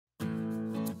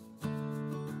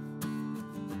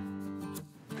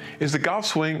Is the golf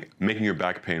swing making your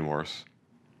back pain worse?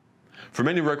 For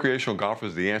many recreational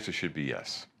golfers, the answer should be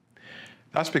yes.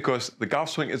 That's because the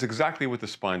golf swing is exactly what the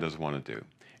spine doesn't want to do.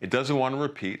 It doesn't want to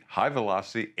repeat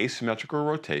high-velocity asymmetrical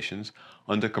rotations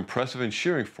under compressive and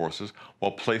shearing forces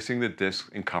while placing the disc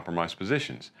in compromised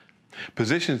positions.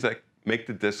 Positions that make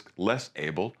the disc less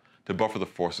able to buffer the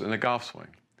forces in a golf swing.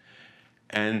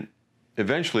 And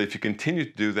eventually, if you continue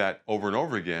to do that over and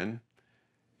over again,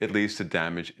 it leads to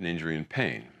damage and injury and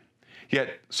pain.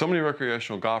 Yet, so many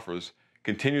recreational golfers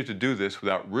continue to do this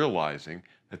without realizing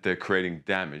that they're creating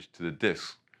damage to the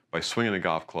discs by swinging a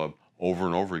golf club over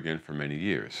and over again for many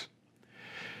years.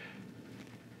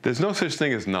 There's no such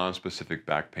thing as non-specific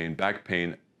back pain. Back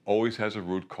pain always has a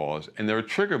root cause, and there are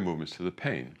trigger movements to the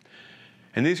pain.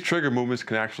 And these trigger movements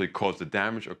can actually cause the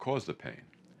damage or cause the pain.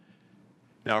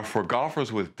 Now, for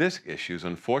golfers with disc issues,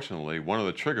 unfortunately, one of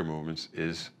the trigger movements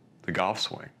is the golf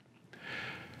swing.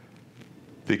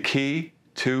 The key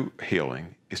to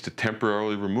healing is to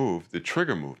temporarily remove the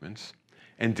trigger movements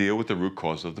and deal with the root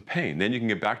cause of the pain. Then you can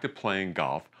get back to playing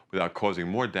golf without causing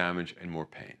more damage and more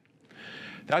pain.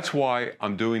 That's why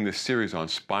I'm doing this series on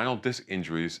spinal disc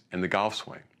injuries and the golf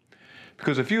swing.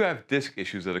 Because if you have disc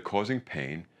issues that are causing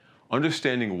pain,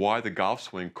 understanding why the golf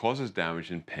swing causes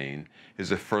damage and pain is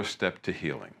the first step to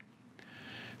healing.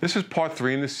 This is part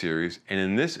 3 in the series, and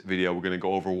in this video we're going to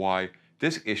go over why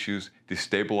disc issues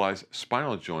destabilize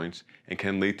spinal joints and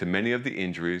can lead to many of the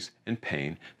injuries and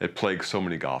pain that plague so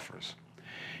many golfers.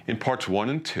 In parts 1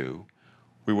 and 2,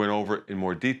 we went over in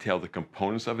more detail the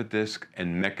components of a disc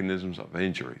and mechanisms of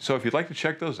injury. So if you'd like to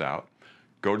check those out,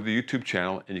 go to the YouTube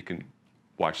channel and you can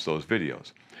watch those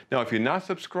videos. Now, if you're not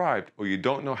subscribed or you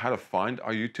don't know how to find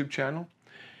our YouTube channel,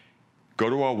 go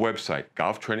to our website,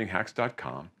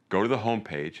 golftraininghacks.com, go to the home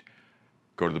page,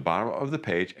 go to the bottom of the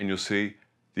page, and you'll see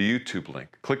the YouTube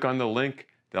link. Click on the link,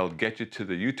 that'll get you to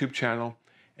the YouTube channel,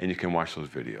 and you can watch those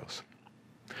videos.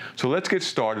 So let's get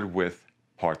started with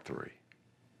part 3.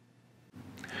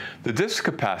 The disc's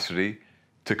capacity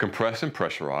to compress and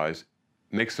pressurize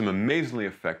makes them amazingly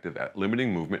effective at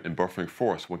limiting movement and buffering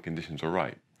force when conditions are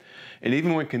right. And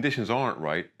even when conditions aren't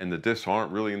right and the discs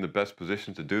aren't really in the best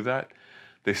position to do that,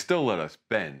 they still let us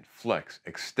bend, flex,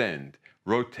 extend,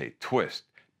 rotate, twist,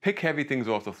 pick heavy things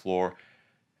off the floor,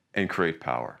 and create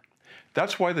power.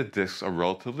 That's why the discs are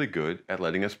relatively good at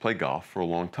letting us play golf for a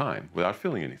long time without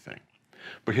feeling anything.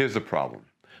 But here's the problem.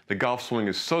 The golf swing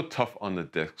is so tough on the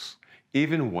discs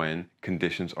even when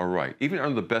conditions are right, even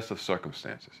under the best of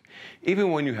circumstances.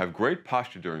 Even when you have great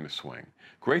posture during the swing,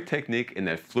 great technique in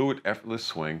that fluid, effortless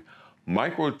swing,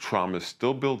 micro traumas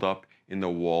still build up in the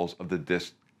walls of the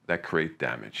disc that create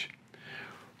damage.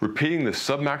 Repeating the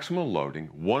submaximal loading,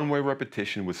 one-way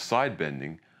repetition with side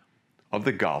bending of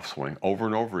the golf swing over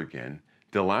and over again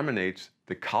delaminates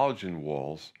the collagen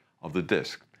walls of the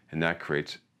disc, and that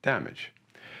creates damage.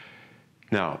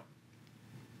 Now,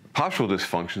 postural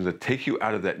dysfunctions that take you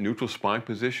out of that neutral spine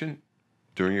position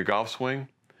during your golf swing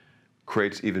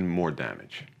creates even more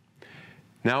damage.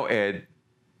 Now add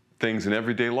things in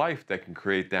everyday life that can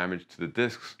create damage to the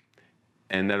discs,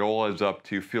 and that all adds up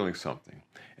to you feeling something,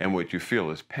 and what you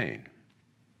feel is pain.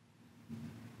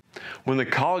 When the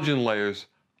collagen layers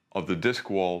of the disc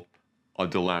wall are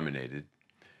delaminated,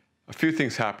 a few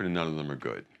things happen and none of them are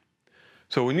good.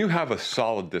 So when you have a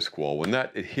solid disc wall, when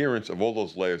that adherence of all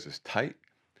those layers is tight,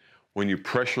 when you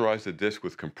pressurize the disc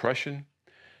with compression,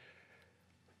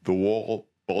 the wall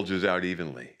bulges out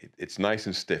evenly. It's nice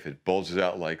and stiff. It bulges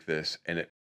out like this, and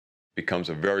it becomes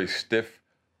a very stiff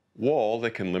wall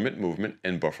that can limit movement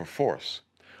and buffer force.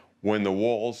 When the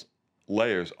wall's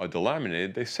layers are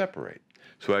delaminated, they separate.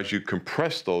 So as you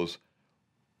compress those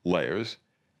layers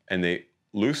and they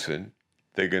loosen,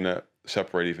 they're going to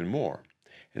separate even more.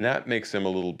 And that makes them a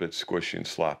little bit squishy and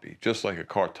sloppy, just like a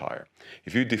car tire.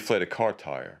 If you deflate a car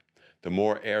tire, the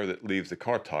more air that leaves the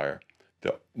car tire,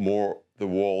 the more the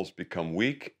walls become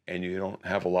weak and you don't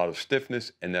have a lot of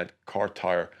stiffness, and that car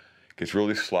tire gets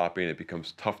really sloppy and it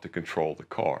becomes tough to control the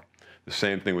car. The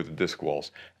same thing with the disc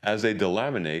walls. As they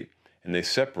delaminate and they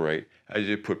separate, as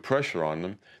you put pressure on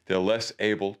them, they're less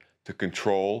able to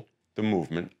control the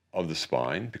movement of the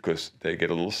spine because they get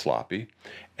a little sloppy,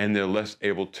 and they're less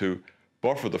able to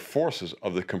buffer the forces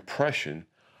of the compression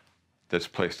that's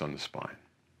placed on the spine.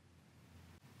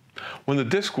 When the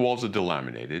disc walls are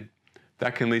delaminated,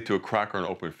 that can lead to a crack or an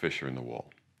open fissure in the wall.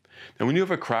 Now, when you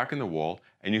have a crack in the wall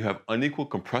and you have unequal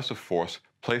compressive force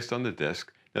placed on the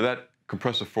disc, now that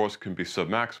compressive force can be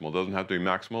submaximal, doesn't have to be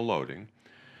maximal loading.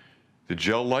 The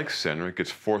gel-like center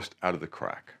gets forced out of the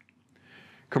crack.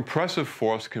 Compressive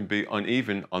force can be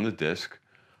uneven on the disc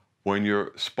when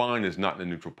your spine is not in a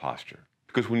neutral posture,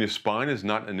 Because when your spine is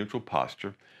not in a neutral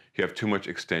posture, you have too much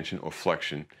extension or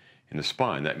flexion in the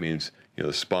spine. That means,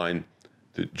 the spine,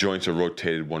 the joints are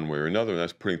rotated one way or another, and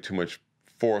that's putting too much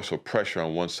force or pressure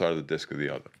on one side of the disc or the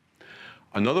other.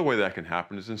 Another way that can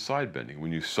happen is in side bending.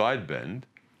 When you side bend,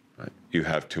 right, you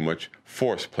have too much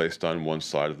force placed on one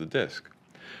side of the disc.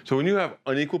 So when you have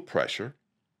unequal pressure,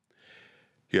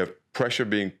 you have pressure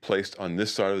being placed on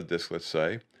this side of the disc, let's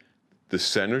say, the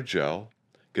center gel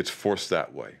gets forced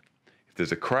that way. If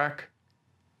there's a crack,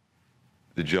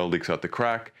 the gel leaks out the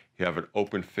crack, you have an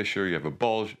open fissure, you have a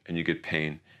bulge, and you get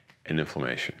pain and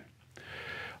inflammation.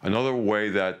 Another way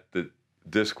that the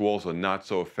disc walls are not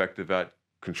so effective at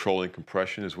controlling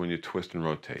compression is when you twist and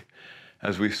rotate.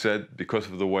 As we said, because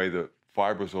of the way the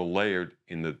fibers are layered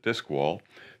in the disc wall,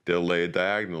 they're layered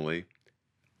diagonally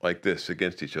like this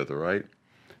against each other, right?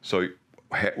 So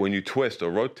when you twist or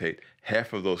rotate,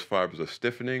 half of those fibers are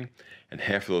stiffening and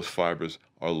half of those fibers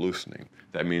are loosening.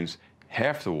 That means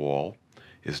half the wall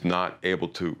is not able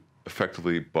to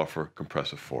effectively buffer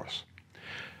compressive force.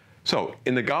 So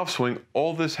in the golf swing,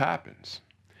 all this happens.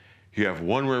 You have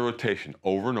one-way rotation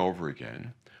over and over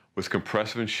again with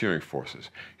compressive and shearing forces.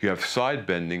 You have side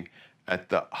bending at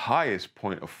the highest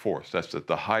point of force. That's at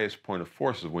the highest point of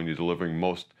force is when you're delivering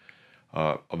most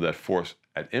of that force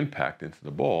at impact into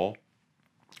the ball.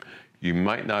 You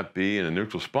might not be in a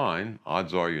neutral spine.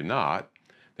 Odds are you're not.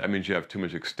 That means you have too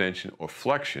much extension or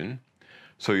flexion.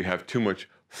 So you have too much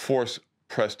force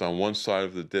pressed on one side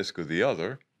of the disc or the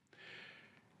other.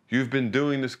 You've been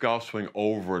doing this golf swing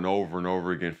over and over and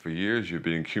over again for years. You've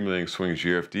been accumulating swings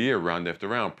year after year, round after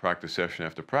round, practice session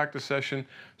after practice session.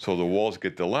 So the walls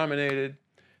get delaminated,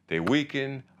 they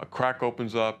weaken, a crack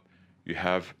opens up, you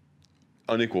have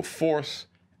unequal force,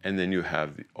 and then you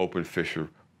have the open fissure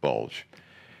bulge,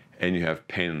 and you have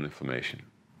pain and inflammation.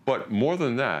 But more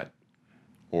than that,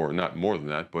 or not more than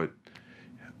that, but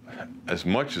as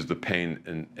much as the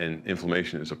pain and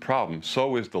inflammation is a problem,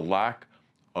 so is the lack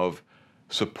of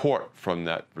support from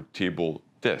that vertebral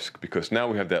disc, because now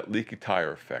we have that leaky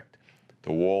tire effect.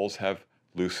 The walls have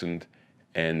loosened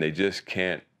and they just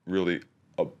can't really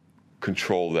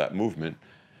control that movement.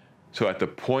 So at the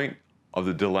point of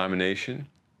the delamination,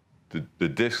 the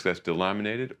disc that's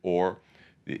delaminated, or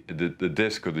the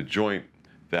disc or the joint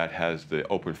that has the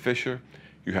open fissure,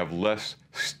 you have less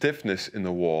stiffness in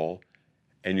the wall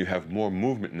and you have more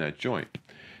movement in that joint.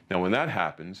 Now when that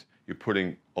happens, you're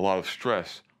putting a lot of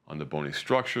stress on the bony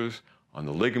structures, on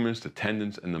the ligaments, the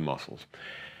tendons, and the muscles.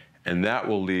 And that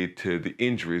will lead to the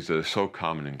injuries that are so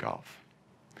common in golf.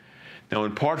 Now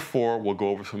in part 4, we'll go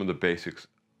over some of the basics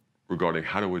regarding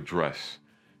how to address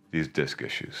these disc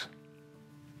issues.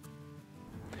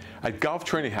 At Golf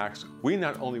Training Hacks, we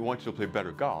not only want you to play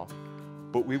better golf,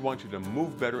 but we want you to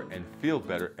move better and feel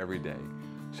better every day,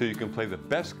 so you can play the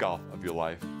best golf of your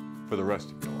life for the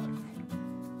rest of your life.